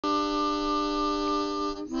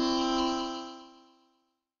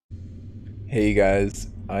Hey guys,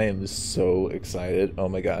 I am so excited. Oh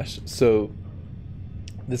my gosh. So,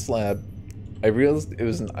 this lab, I realized it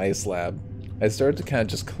was an ice lab. I started to kind of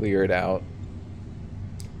just clear it out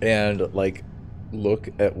and look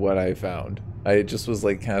at what I found. I just was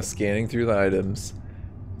like kind of scanning through the items.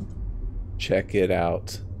 Check it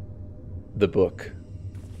out. The book.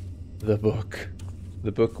 The book.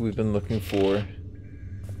 The book we've been looking for.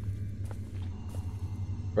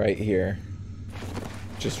 Right here.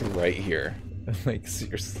 Just right here. Like,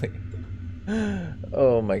 seriously.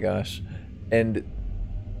 Oh my gosh. And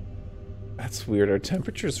that's weird. Our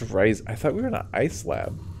temperatures rise. I thought we were in an ice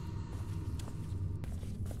lab.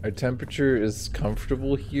 Our temperature is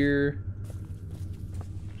comfortable here.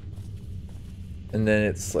 And then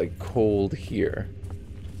it's like cold here.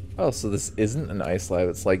 Oh, so this isn't an ice lab.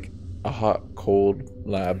 It's like a hot, cold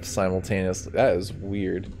lab simultaneously. That is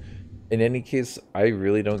weird. In any case, I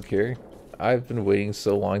really don't care. I've been waiting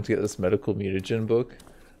so long to get this medical mutagen book.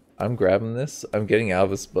 I'm grabbing this. I'm getting out of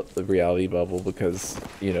this the reality bubble because,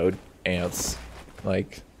 you know, ants.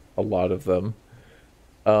 Like, a lot of them.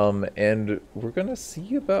 And we're gonna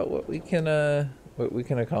see about what we can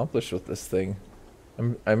accomplish with this thing.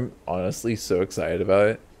 I'm honestly so excited about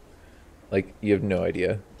it. Like, you have no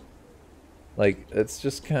idea. Like, let's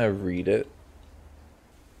just kind of read it.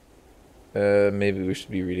 Maybe we should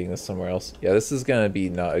be reading this somewhere else. Yeah, this is gonna be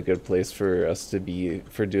not a good place for us to be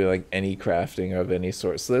for doing like any crafting of any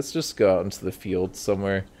sort. So let's just go out into the field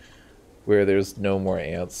somewhere where there's no more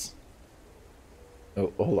ants.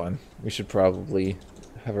 Oh, hold on. We should probably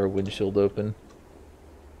have our windshield open.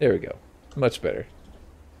 There we go. Much better.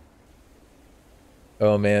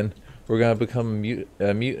 Oh man, we're gonna become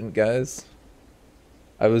a mutant, guys.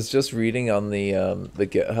 I was just reading on the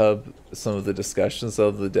GitHub some of the discussions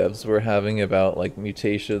of the devs were having about like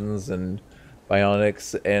mutations and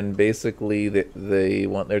bionics, and basically they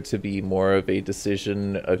want there to be more of a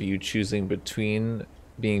decision of you choosing between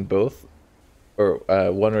being both or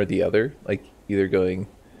one or the other, like either going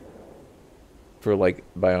for like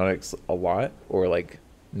bionics a lot or like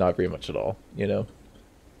not very much at all, you know?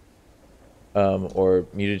 Or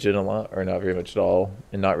mutagen a lot or not very much at all,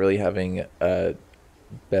 and not really having a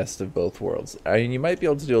best of both worlds. I mean, you might be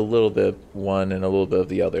able to do a little bit of one and a little bit of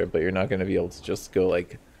the other, but you're not going to be able to just go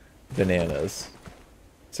like bananas,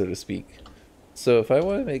 so to speak. So if I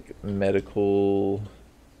want to make medical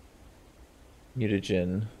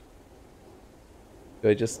mutagen, do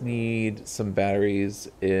I just need some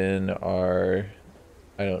batteries in our,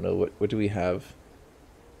 I don't know, what do we have?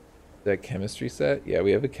 That chemistry set? Yeah,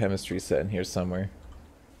 we have a chemistry set in here somewhere.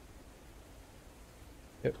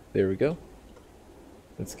 Yep, there we go.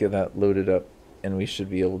 Let's get that loaded up, and we should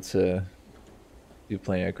be able to do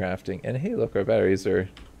plenty of crafting. And hey, look, our batteries are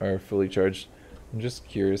fully charged. I'm just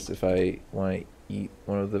curious if I want to eat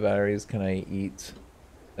one of the batteries. Can I eat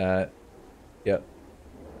that? Yep,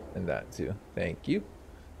 and that too. Thank you.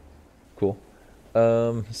 Cool.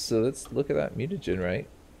 So let's look at that mutagen, right?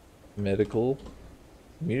 Medical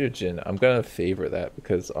mutagen. I'm gonna favorite that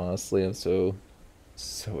because honestly, I'm so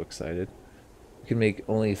excited. We can make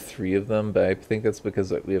only 3 of them, but I think that's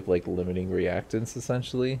because we have like limiting reactants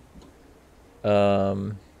essentially.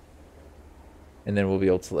 And then we'll be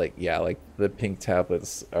able to like, yeah, like the pink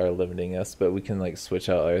tablets are limiting us, but we can like switch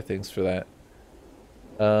out other things for that.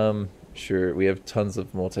 Sure, we have tons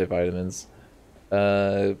of multivitamins.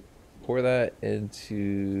 Pour that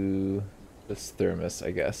into this thermos, I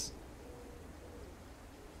guess.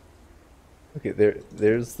 Okay,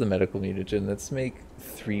 there's the medical mutagen. Let's make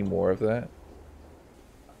 3 more of that.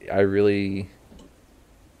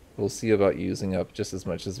 We'll see about using up just as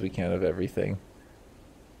much as we can of everything.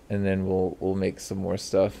 And then we'll make some more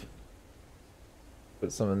stuff.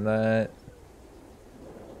 Put some in that.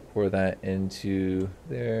 Pour that into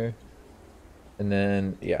there. And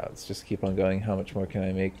then, yeah, let's just keep on going. How much more can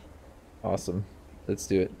I make? Awesome. Let's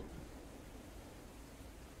do it.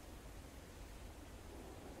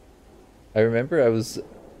 I remember I was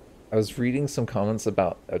reading some comments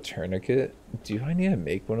about a tourniquet. Do I need to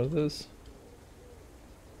make one of those?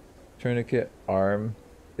 Tourniquet arm.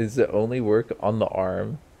 Does it only work on the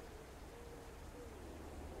arm?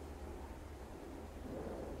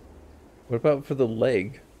 What about for the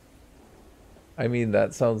leg? I mean,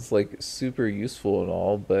 that sounds like super useful and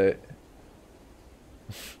all, but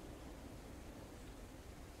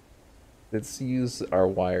let's use our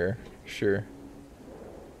wire. Sure.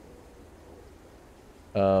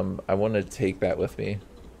 I want to take that with me.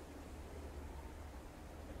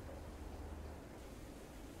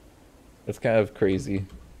 That's kind of crazy.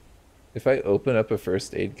 If I open up a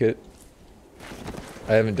first aid kit,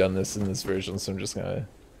 I haven't done this in this version, so I'm just gonna,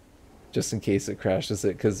 just in case it crashes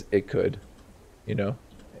it, because it could. you know,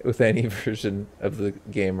 with any version of the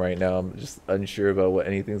game right now. I'm just unsure about what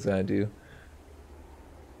anything's gonna do.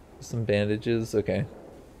 Some bandages, okay.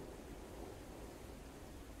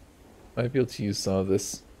 Might be able to use some of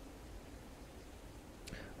this.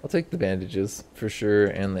 I'll take the bandages for sure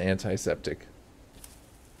and the antiseptic.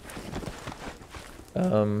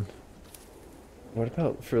 What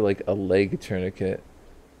about for like a leg tourniquet?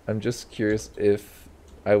 I'm just curious if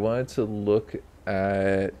I wanted to look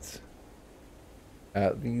at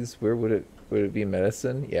these. Where would it be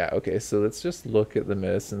medicine? Yeah, okay, so let's just look at the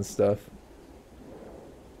medicine stuff.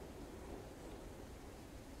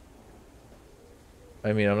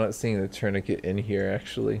 I mean, I'm not seeing the tourniquet in here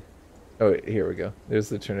actually. Oh, wait, here we go. There's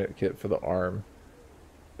the tourniquet for the arm.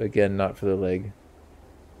 Again, not for the leg.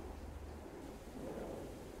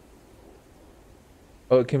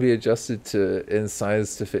 Oh, it can be adjusted to in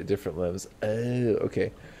size to fit different limbs. Oh,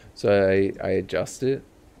 okay. So I adjust it.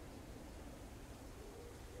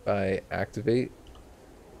 I activate.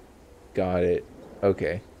 Got it.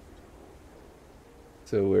 Okay.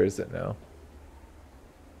 So where is it now?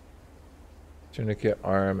 Tourniquet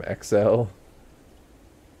arm XL.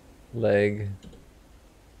 Leg.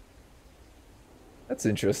 That's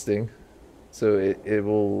interesting. So it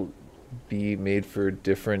will be made for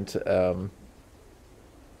different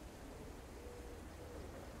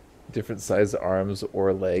different size arms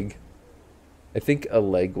or leg. I think a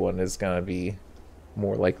leg one is gonna be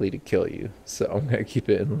more likely to kill you, so I'm gonna keep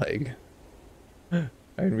it in leg. I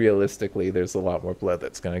mean, realistically, there's a lot more blood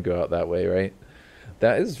that's gonna go out that way, right?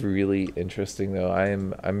 That is really interesting, though.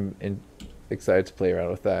 Excited to play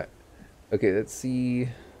around with that. Okay, let's see.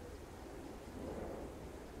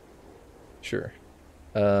 Sure.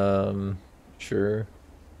 Sure.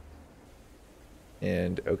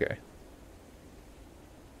 And okay.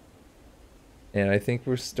 And I think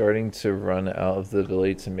we're starting to run out of the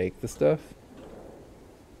ability to make the stuff.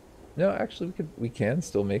 No, actually we can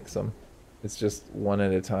still make some. It's just one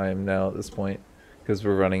at a time now at this point because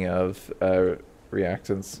we're running out of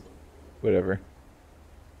reactants. Whatever.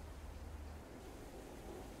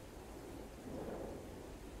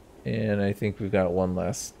 And I think we've got one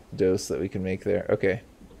last dose that we can make there. Okay.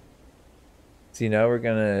 See, now we're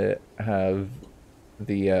gonna have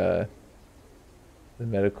the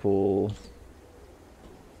medical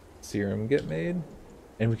serum get made.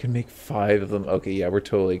 And we can make 5 of them. Okay, yeah, we're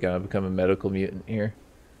totally gonna become a medical mutant here.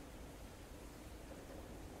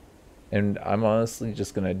 And I'm honestly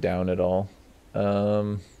just gonna down it all.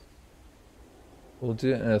 We'll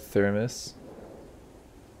do it in a thermos.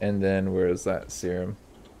 And then where is that serum?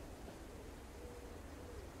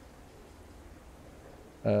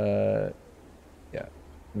 Yeah.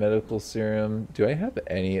 Medical serum. Do I have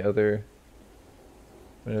any other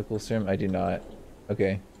medical serum? I do not.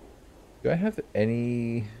 Okay. Do I have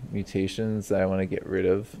any mutations that I want to get rid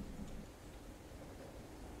of?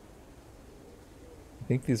 I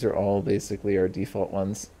think these are all basically our default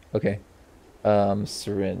ones. Okay.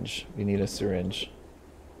 Syringe. We need a syringe.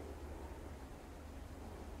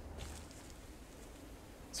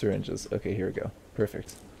 Syringes. Okay, here we go.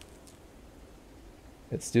 Perfect.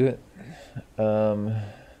 Let's do it.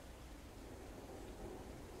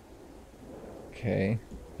 Okay.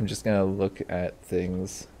 I'm just gonna look at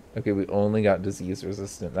things. Okay, we only got disease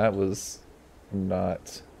resistant. That was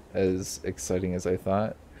not as exciting as I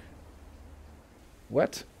thought.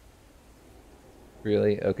 What?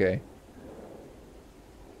 Really? Okay.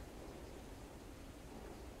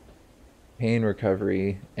 Pain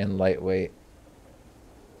recovery and lightweight.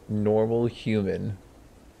 Normal human.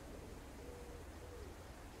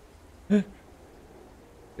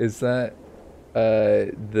 Is that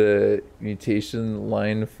the mutation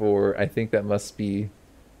line for, I think that must be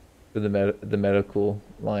for the medical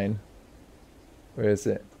line. Where is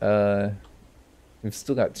it? We've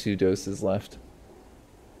still got 2 doses left.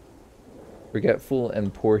 Forgetful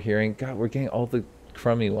and poor hearing. God, we're getting all the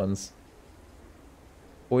crummy ones.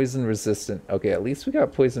 Poison resistant. Okay, at least we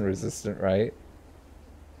got poison resistant, right?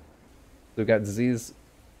 So we got disease.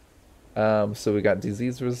 So we got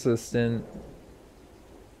disease resistant,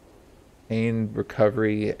 pain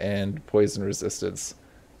recovery, and poison resistance.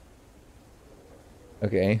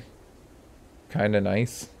 Okay. Kind of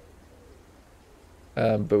nice.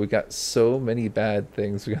 But we got so many bad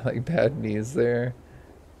things. We got like bad knees there.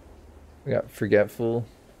 We got forgetful.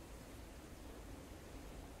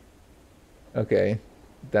 Okay.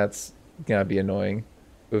 That's gonna be annoying.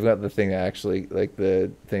 We've got the thing that actually, like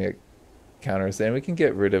the thing that counters, and we can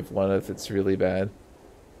get rid of one if it's really bad.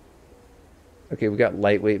 Okay, we got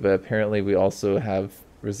lightweight, but apparently we also have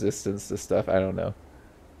resistance to stuff. I don't know.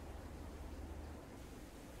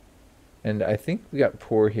 And I think we got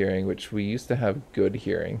poor hearing, which we used to have good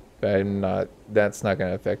hearing, but that's not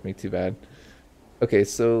going to affect me too bad. Okay,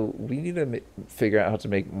 so we need to figure out how to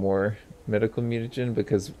make more medical mutagen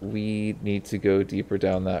because we need to go deeper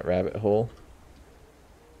down that rabbit hole.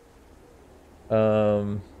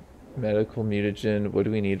 Um, Medical mutagen, what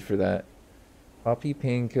do we need for that? Poppy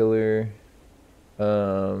painkiller,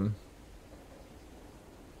 um,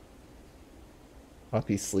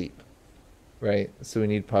 poppy sleep, right? So we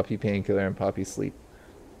need poppy painkiller and poppy sleep.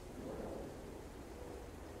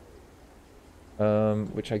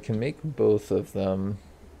 Which I can make both of them.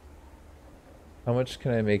 How much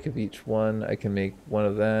can I make of each one? I can make one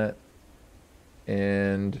of that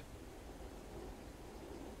and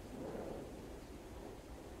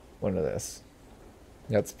one of this.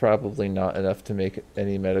 That's probably not enough to make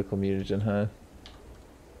any medical mutagen, huh?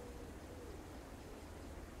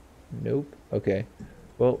 Nope. Okay.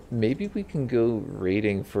 Well, maybe we can go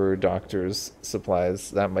raiding for doctor's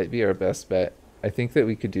supplies. That might be our best bet. I think that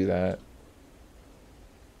we could do that.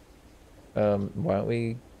 Why don't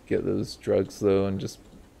we get those drugs though and just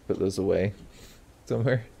put those away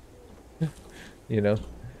somewhere? You know?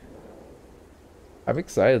 I'm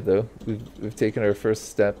excited though. We've taken our first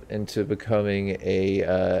step into becoming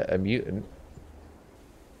a mutant.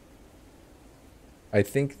 I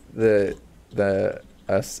think the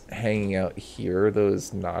us hanging out here though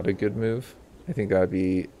is not a good move. I think that'd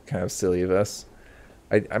be kind of silly of us.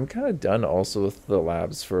 I'm kind of done also with the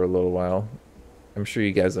labs for a little while. I'm sure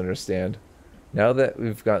you guys understand. Now that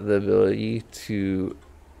we've got the ability to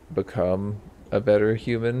become a better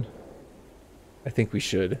human, I think we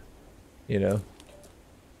should, you know?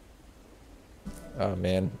 Oh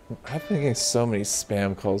man, I've been getting so many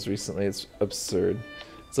spam calls recently, it's absurd.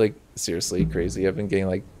 It's like seriously crazy. I've been getting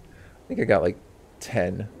like, I think I got like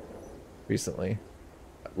 10 recently.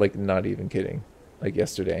 Like not even kidding. Like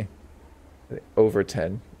yesterday. Over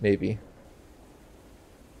 10, maybe.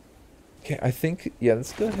 Okay, I think, yeah,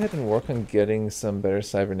 let's go ahead and work on getting some better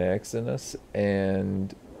cybernetics in us,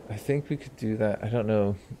 and I think we could do that. I don't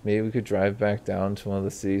know, maybe we could drive back down to one of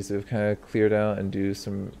the cities that we've kind of cleared out and do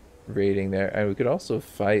some raiding there. And we could also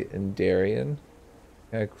fight in Darien,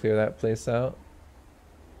 kind of clear that place out.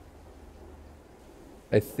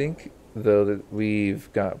 I think, though, that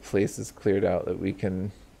we've got places cleared out that we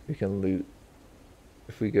can loot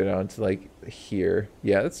if we go down to, like, here.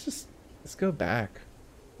 Yeah, let's go back.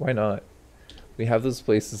 Why not? We have those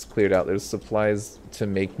places cleared out. There's supplies to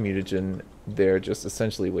make mutagen. They're just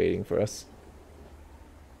essentially waiting for us.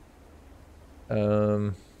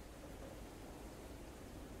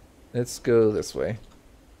 Let's go this way.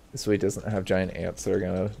 This way doesn't have giant ants that are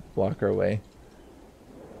gonna block our way.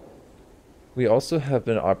 We also have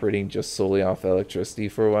been operating just solely off electricity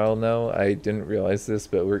for a while now. I didn't realize this,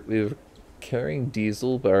 but we're carrying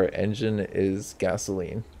diesel, but our engine is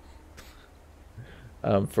gasoline.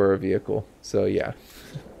 For our vehicle. So yeah,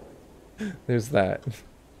 there's that.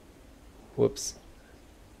 Whoops.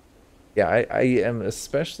 Yeah, I am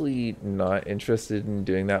especially not interested in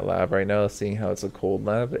doing that lab right now, seeing how it's a cold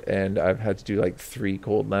lab, and I've had to do like 3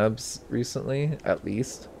 cold labs recently, at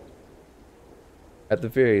least. At the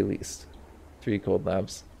very least. 3 cold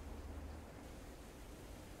labs.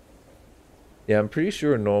 Yeah, I'm pretty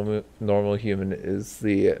sure normal human is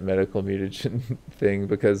the medical mutagen thing,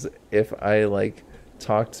 because if I like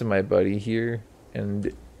talk to my buddy here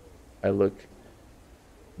and I look,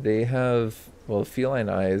 they have, well, feline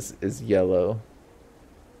eyes is yellow,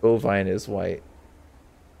 bovine is white.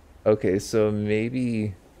 Okay, so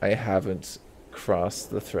maybe I haven't crossed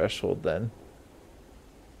the threshold then.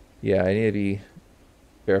 Yeah, I need to be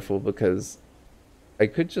careful because I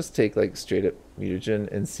could just take like straight up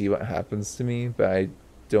mutagen and see what happens to me, but I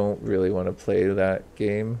don't really want to play that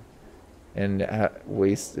game and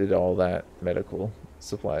wasted all that medical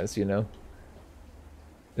supplies, you know?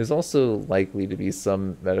 There's also likely to be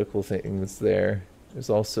some medical things there. There's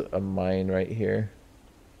also a mine right here.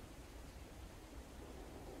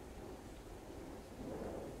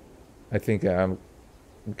 I think I'm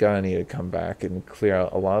gonna need to come back and clear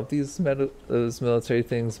out a lot of those military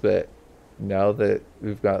things, but now that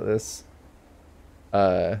we've got this,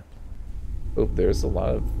 oh, there's a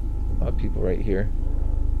lot of people right here.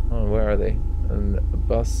 Oh, where are they? And a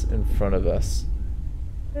bus in front of us.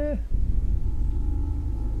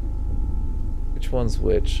 Which one's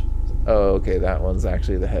which? Oh, okay, that one's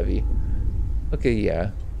actually the heavy. Okay,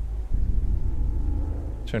 yeah.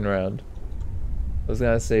 Turn around. I was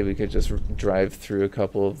gonna say we could just drive through a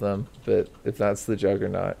couple of them, but if that's the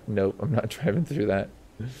juggernaut, nope, I'm not driving through that.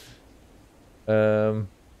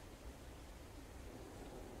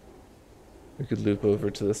 We could loop over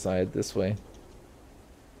to the side this way.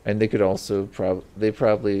 And they could also they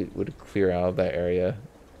probably would clear out of that area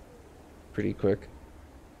pretty quick.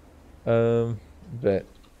 But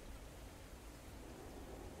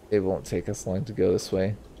it won't take us long to go this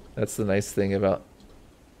way. That's the nice thing about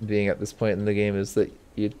being at this point in the game, is that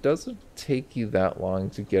it doesn't take you that long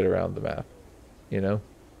to get around the map, you know?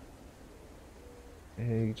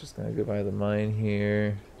 Hey, you're just gonna go by the mine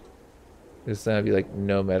here. There's gonna be like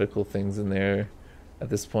no medical things in there. At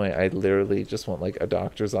this point, I literally just want like a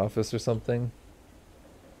doctor's office or something.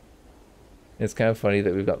 It's kind of funny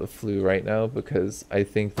that we've got the flu right now, because I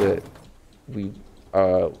think that we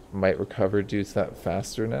might recover due to that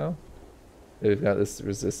faster now. We've got this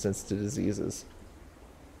resistance to diseases.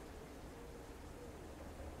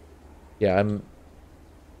 Yeah, I'm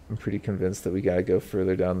pretty convinced that we gotta go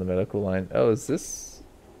further down the medical line. Oh, is this...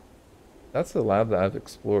 That's a lab that I've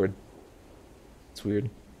explored. It's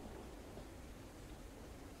weird.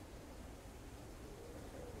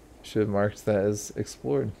 Should have marked that as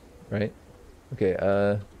explored, right? Okay,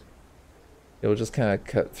 it will just kind of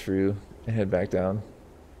cut through and head back down.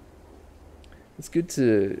 It's good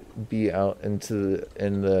to be out into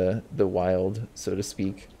the wild, so to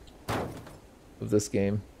speak, of this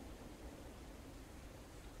game.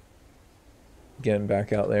 Getting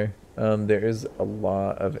back out there. There is a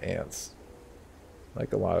lot of ants.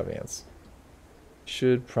 Like a lot of ants.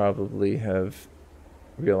 Should probably have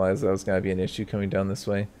realized that was gonna be an issue coming down this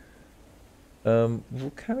way.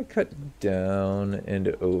 We'll kind of cut down and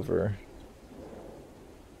over.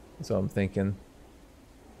 So I'm thinking.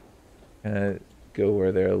 Go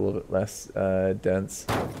where they're a little bit less dense.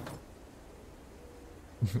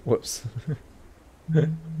 Whoops.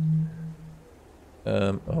 Hold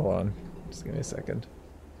on. Just give me a second.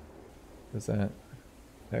 What's that?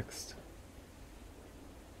 Text.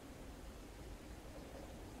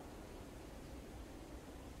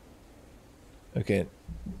 Okay.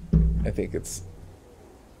 I think it's...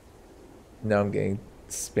 Now I'm getting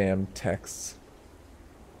spam texts.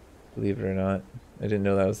 Believe it or not. I didn't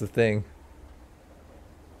know that was the thing.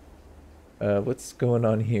 What's going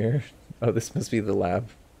on here? Oh, this must be the lab.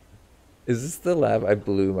 Is this the lab I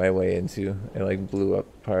blew my way into? I like blew up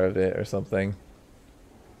part of it or something.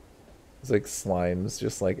 It's like slimes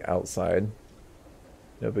just like outside.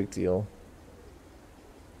 No big deal.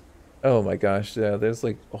 Oh my gosh, yeah, there's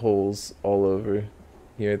like holes all over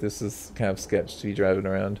here. This is kind of sketch to be driving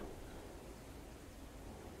around.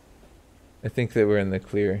 I think that we're in the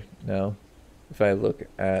clear now. If I look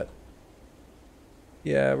at...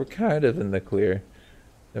 Yeah, we're kind of in the clear.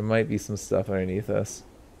 There might be some stuff underneath us.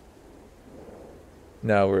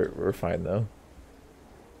 No, we're fine though.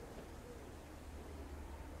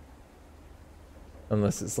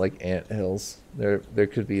 Unless it's like ant hills. There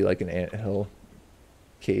could be like an ant hill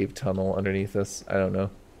cave tunnel underneath us. I don't know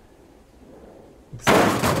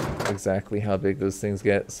exactly how big those things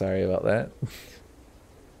get. Sorry about that.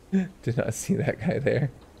 Did not see that guy there.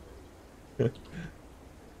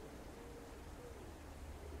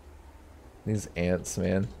 These ants,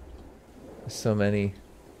 man. There's so many.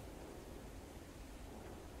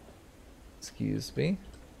 Excuse me.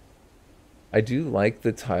 I do like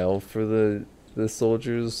the tile for the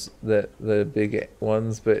soldiers, that the big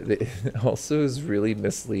ones, but it also is really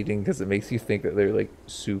misleading because it makes you think that they're like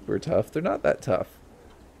super tough. They're not that tough.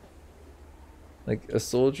 Like a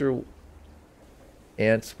soldier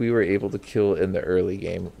ant we were able to kill in the early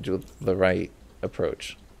game with the right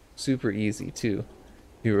approach. Super easy too.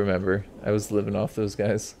 If you remember, I was living off those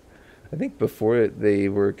guys. I think before it they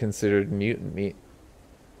were considered mutant meat.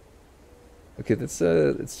 Okay,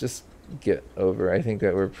 let's just get over. I think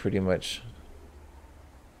that we're pretty much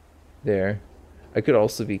there. I could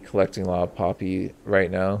also be collecting a lot of poppy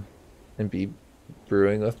right now and be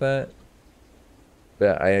brewing with that.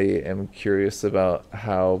 But I am curious about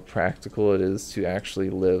how practical it is to actually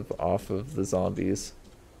live off of the zombies.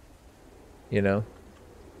 You know?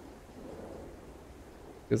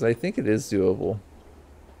 Because I think it is doable.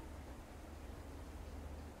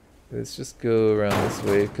 Let's just go around this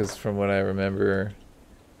way, because from what I remember...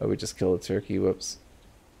 Oh, we just killed a turkey, whoops.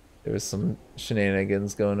 There was some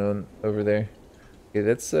shenanigans going on over there. Okay,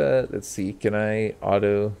 let's see, can I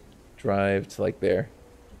auto drive to like there?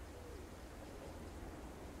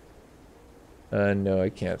 No I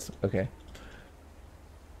can't, okay.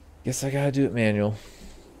 Guess I gotta do it manual.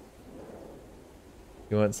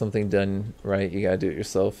 You want something done right, you gotta do it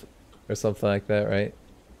yourself, or something like that, right?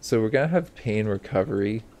 So we're gonna have pain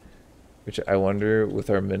recovery, which I wonder with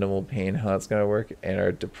our minimal pain how it's gonna work, and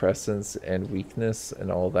our depressants and weakness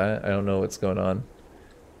and all that. I don't know what's going on.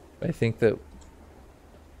 But I think that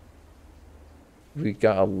we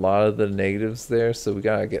got a lot of the negatives there, so we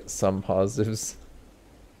gotta get some positives.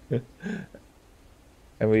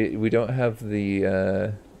 And we don't have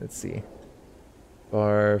the let's see.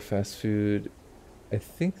 Bar, fast food. I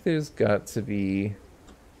think there's got to be.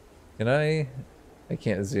 Can I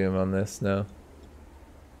can't zoom on this, no.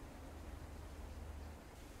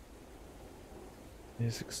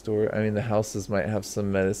 Music store. I mean, the houses might have some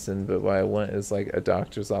medicine, but what I want is like a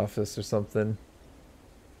doctor's office or something.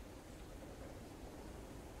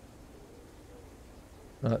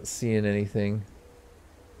 Not seeing anything.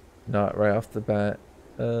 Not right off the bat.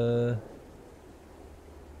 No.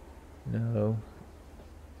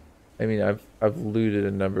 I mean, I've looted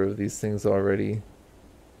a number of these things already.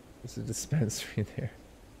 There's a dispensary there,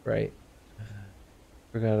 right?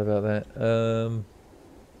 Forgot about that.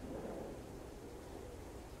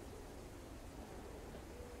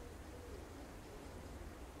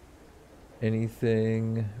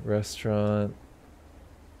 Anything? Restaurant.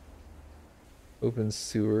 Open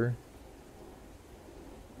sewer.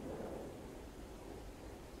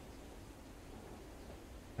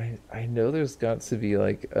 I know there's got to be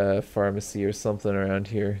like a pharmacy or something around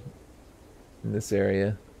here in this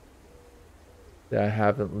area that I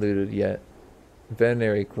haven't looted yet.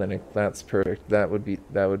 Veterinary clinic, that's perfect. That would be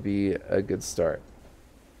a good start.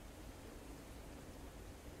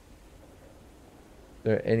 Is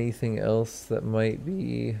there anything else that might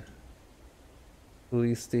be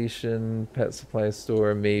police station, pet supply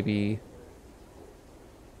store, maybe?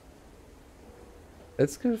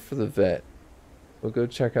 Let's go for the vet. We'll go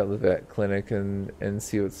check out the vet clinic and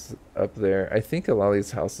see what's up there. I think a lot of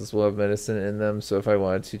these houses will have medicine in them, so if I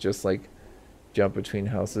wanted to just like jump between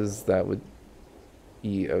houses, that would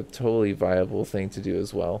be a totally viable thing to do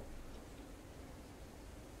as well.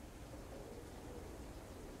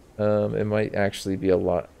 It might actually be a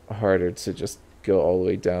lot harder to just go all the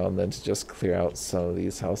way down than to just clear out some of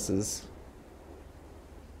these houses.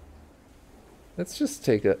 Let's just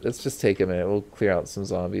take a minute. We'll clear out some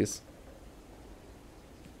zombies.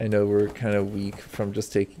 I know we're kind of weak from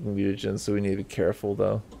just taking mutagen, so we need to be careful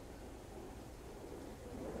though.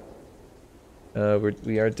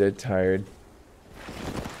 We are dead tired.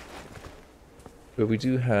 But we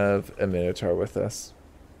do have a Minotaur with us.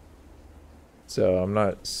 So I'm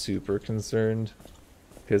not super concerned,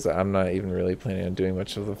 because I'm not even really planning on doing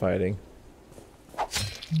much of the fighting.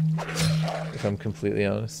 If I'm completely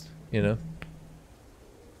honest, you know?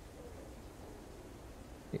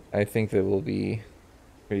 I think that we'll be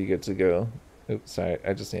pretty good to go. Oops, sorry,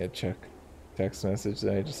 I just need to check text message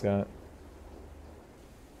that I just got.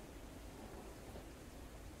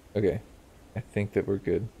 Okay, I think that we're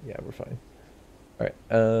good. Yeah, we're fine. Alright,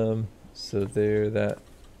 so there, that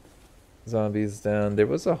zombie's down. There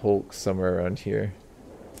was a Hulk somewhere around here.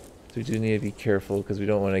 So we do need to be careful because we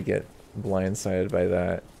don't want to get blindsided by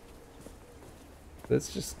that.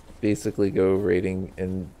 Let's just basically go raiding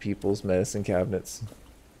in people's medicine cabinets.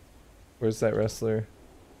 Where's that wrestler?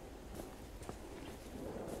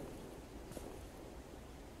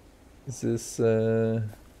 Is this,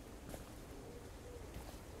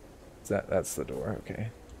 that's the door, okay.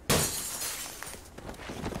 Let's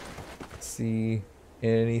see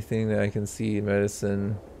anything that I can see,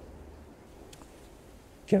 medicine.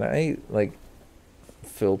 Can I, like,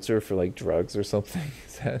 filter for, like, drugs or something?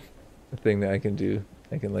 Is that a thing that I can do?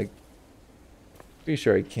 I can, like, pretty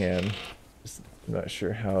sure I can. Just I'm not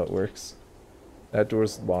sure how it works. That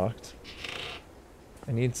door's locked.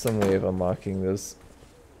 I need some way of unlocking those.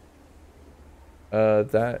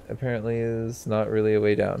 That apparently is not really a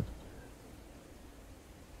way down.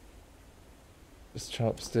 Just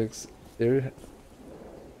chopsticks.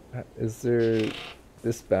 Is there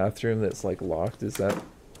this bathroom that's like locked? Is that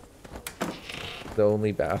the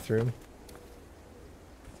only bathroom?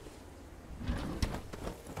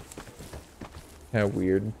 How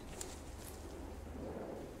weird.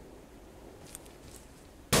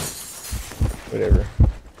 Whatever.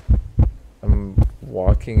 I'm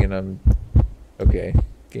walking and I'm okay,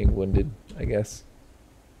 getting winded, I guess.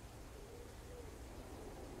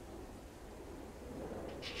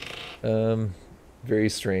 Very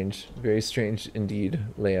strange indeed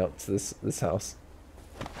layout to this house.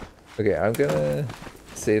 Okay, I'm gonna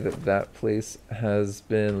say that that place has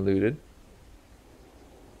been looted.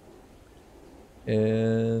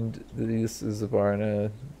 And this is a bar and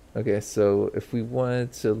a... Okay, so if we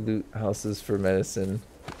wanted to loot houses for medicine,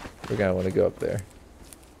 we're gonna want to go up there.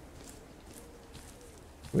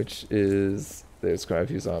 Which is... There's quite a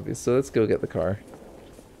few zombies, so let's go get the car.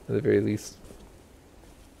 At the very least.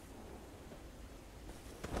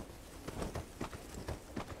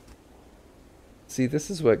 See, this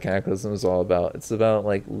is what Cataclysm is all about. It's about,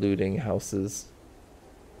 like, looting houses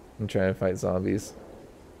and trying to fight zombies.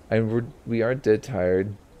 We are dead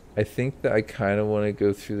tired. I think that I kind of want to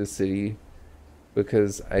go through the city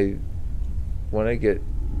because I want to get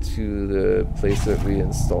to the place that we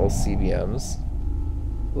install CBMs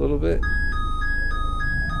a little bit.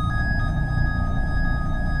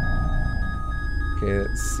 Okay,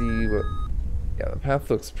 let's see what... Yeah, the path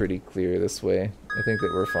looks pretty clear this way. I think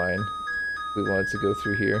that we're fine. We wanted to go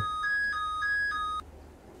through here.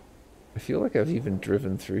 I feel like I've even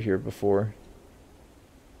driven through here before.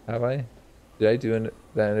 Have I? Did I do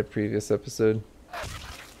that in a previous episode?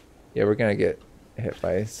 Yeah, we're gonna get hit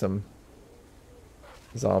by some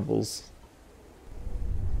zombies.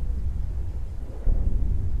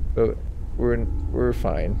 But we're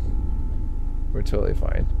fine. We're totally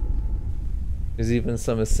fine. There's even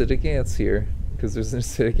some acidic ants here, because there's an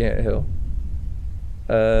acidic ant hill.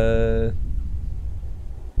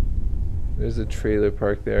 There's a trailer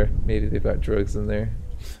park there. Maybe they've got drugs in there.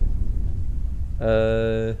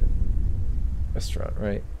 Restaurant,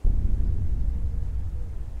 right?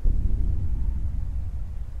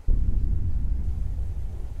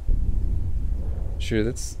 Sure,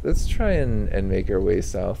 let's try and make our way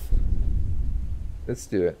south. Let's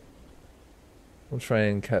do it. We'll try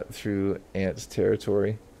and cut through ant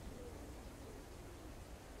territory.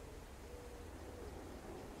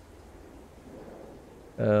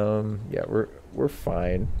 Yeah, we're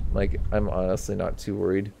fine. Like, I'm honestly not too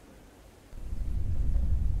worried.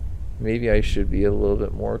 Maybe I should be a little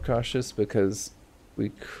bit more cautious because we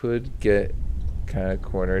could get kind of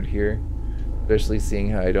cornered here, especially seeing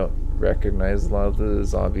how I don't recognize a lot of the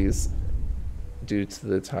zombies due to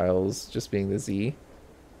the tiles just being the Z.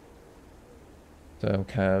 So I'm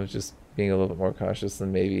kind of just being a little bit more cautious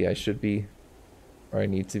than maybe I should be, or I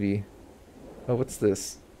need to be. Oh, what's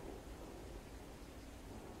this?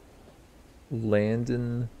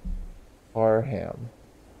 Landon Parham.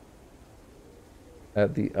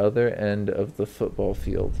 At the other end of the football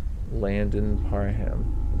field. Landon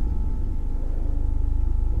Parham.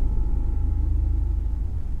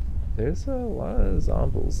 There's a lot of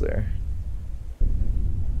zombies there.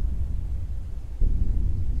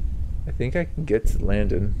 I think I can get to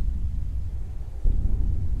Landon.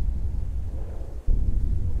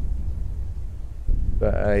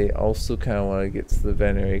 But I also kind of want to get to the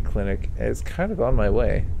veterinary clinic. It's kind of on my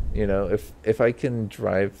way. You know, if I can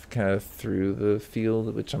drive kind of through the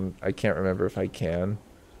field, which I can't remember if I can.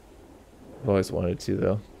 I've always wanted to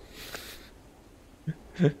though.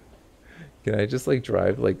 Can I just like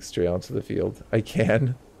drive like straight onto the field? I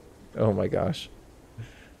can. Oh my gosh.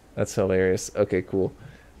 That's hilarious. Okay, cool.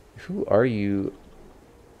 Who are you,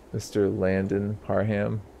 Mr. Landon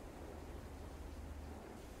Parham?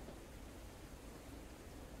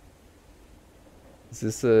 Is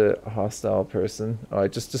this a hostile person? Oh, I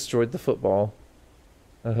just destroyed the football.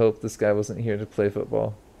 I hope this guy wasn't here to play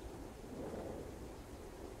football.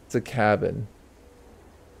 It's a cabin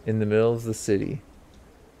in the middle of the city.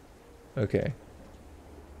 Okay.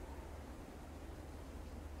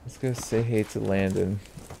 Let's go say hey to Landon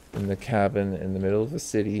in the cabin in the middle of the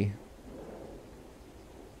city.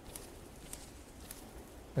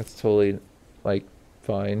 That's totally, like,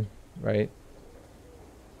 fine, right?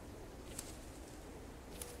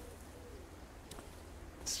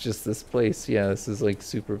 It's just this place. Yeah, this is, like,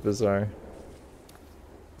 super bizarre.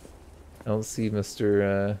 I don't see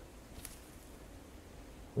Mr.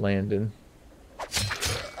 Landon.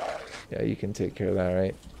 Yeah, you can take care of that,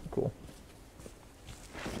 right? Cool.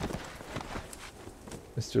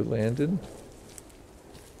 Mr. Landon?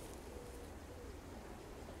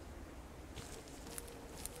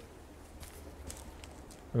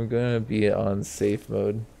 I'm gonna be on safe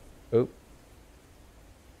mode. Oh.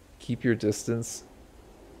 Keep your distance.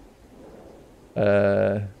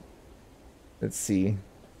 Let's see.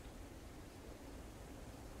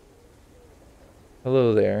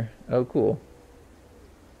 Hello there. Oh, cool.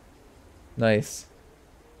 Nice.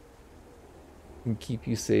 Can keep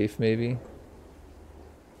you safe, maybe.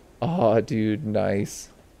 Aw, dude, nice.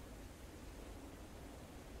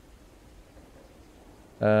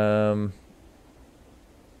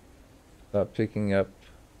 Stop picking up.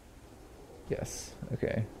 Yes,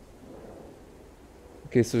 okay.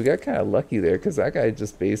 Okay, so we got kind of lucky there, because that guy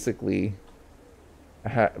just basically...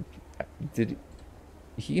 Did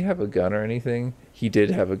he have a gun or anything? He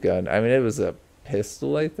did have a gun. I mean, it was a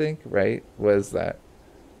pistol, I think, right? Was that?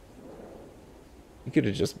 He could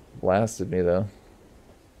have just blasted me, though.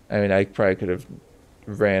 I mean, I probably could have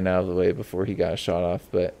ran out of the way before he got shot off,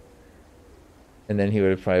 but... And then he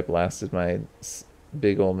would have probably blasted my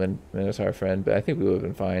big old Minotaur friend, but I think we would have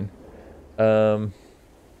been fine.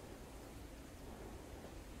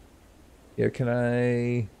 Yeah, can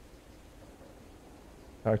I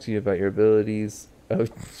talk to you about your abilities? Oh,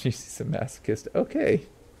 she's a masochist. Okay,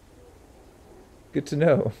 good to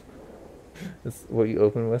know. That's what you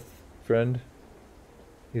open with, friend.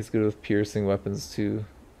 He's good with piercing weapons too.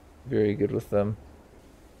 Very good with them.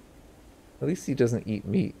 At least he doesn't eat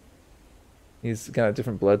meat. He's got a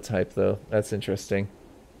different blood type though. That's interesting.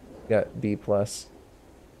 Got B plus.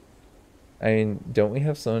 I mean, don't we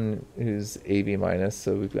have someone who's AB minus?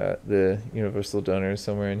 So we've got the universal donor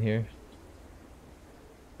somewhere in here.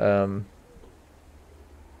 Let's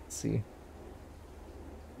see.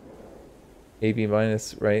 AB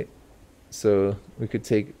minus, right? So we could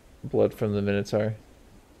take blood from the Minotaur.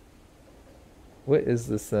 What is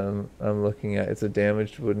this I'm looking at? It's a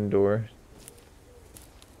damaged wooden door.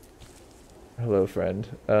 Hello, friend.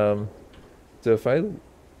 So if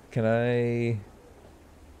can I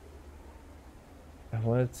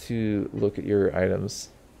wanted to look at your items.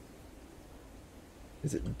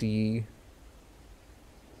 Is it D?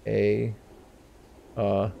 A?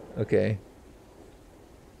 Okay.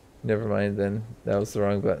 Never mind then. That was the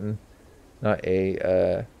wrong button. Not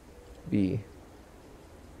A, B.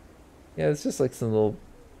 Yeah, it's just like some little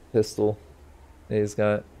pistol that he's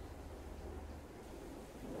got.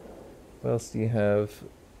 What else do you have?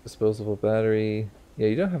 Disposable battery. Yeah,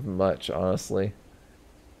 you don't have much, honestly.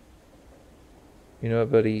 You know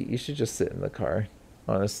what, buddy? You should just sit in the car,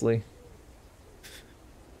 honestly.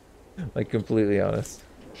 Like, completely honest.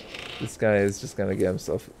 This guy is just gonna get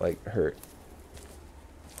himself, like, hurt.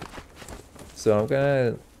 So I'm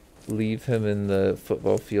gonna leave him in the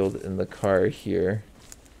football field in the car here.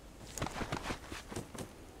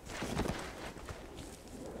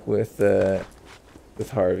 With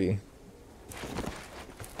Harvey.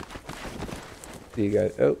 See you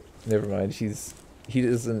guys. Oh, never mind. He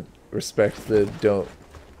doesn't respect the don't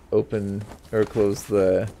open or close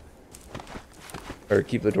the or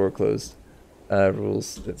keep the door closed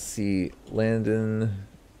rules. Let's see. Landon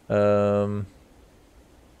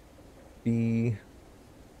B.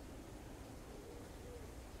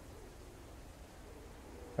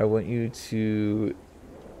 I want you to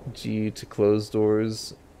G to close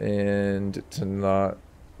doors and to not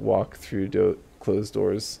walk through closed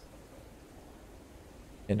doors.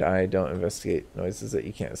 And I don't investigate noises that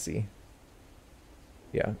you can't see.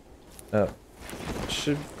 Yeah. Oh.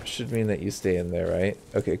 Should mean that you stay in there, right?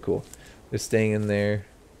 Okay, cool. They're staying in there.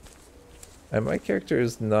 And my character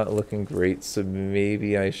is not looking great, so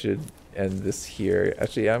maybe I should end this here.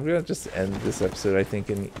 Actually, I'm gonna just end this episode, I think,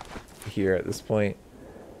 in here at this point.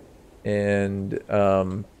 And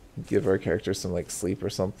give our character some like sleep or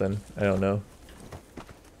something. I don't know.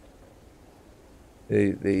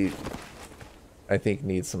 They I think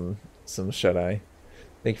need some shut eye.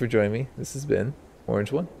 Thank you for joining me. This has been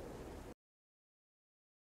Orange One.